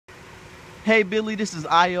Hey Billy, this is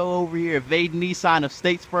IO over here at Vaden Nissan of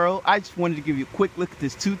Statesboro. I just wanted to give you a quick look at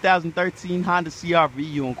this 2013 Honda CR-V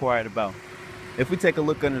you inquired about. If we take a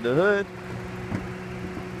look under the hood,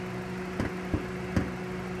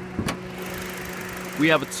 we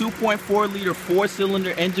have a 2.4 liter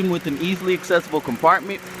 4-cylinder engine with an easily accessible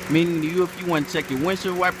compartment, meaning to you if you want to check your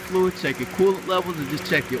windshield wiper fluid, check your coolant levels, and just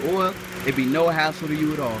check your oil, it'd be no hassle to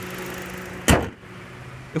you at all.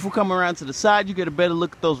 If we come around to the side, you get a better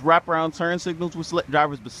look at those wraparound turn signals, which let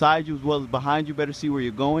drivers beside you as well as behind you better see where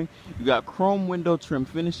you're going. You got chrome window trim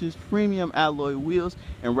finishes, premium alloy wheels,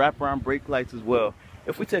 and wraparound brake lights as well.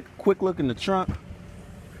 If we take a quick look in the trunk,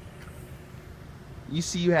 you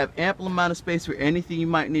see you have ample amount of space for anything you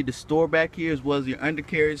might need to store back here, as well as your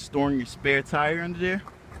undercarriage, storing your spare tire under there.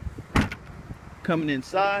 Coming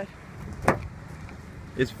inside,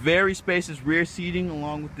 it's very spacious rear seating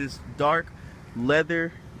along with this dark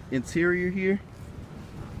leather interior here.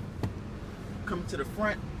 Coming to the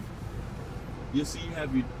front, you'll see you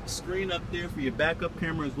have your screen up there for your backup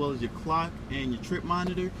camera as well as your clock and your trip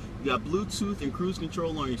monitor. You got Bluetooth and cruise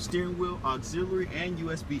control on your steering wheel, auxiliary and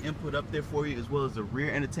USB input up there for you, as well as a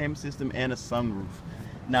rear entertainment system and a sunroof.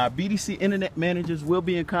 Now, BDC Internet managers will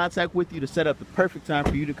be in contact with you to set up the perfect time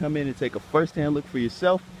for you to come in and take a first-hand look for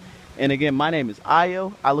yourself. And again, my name is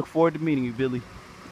Io. I look forward to meeting you, Billy.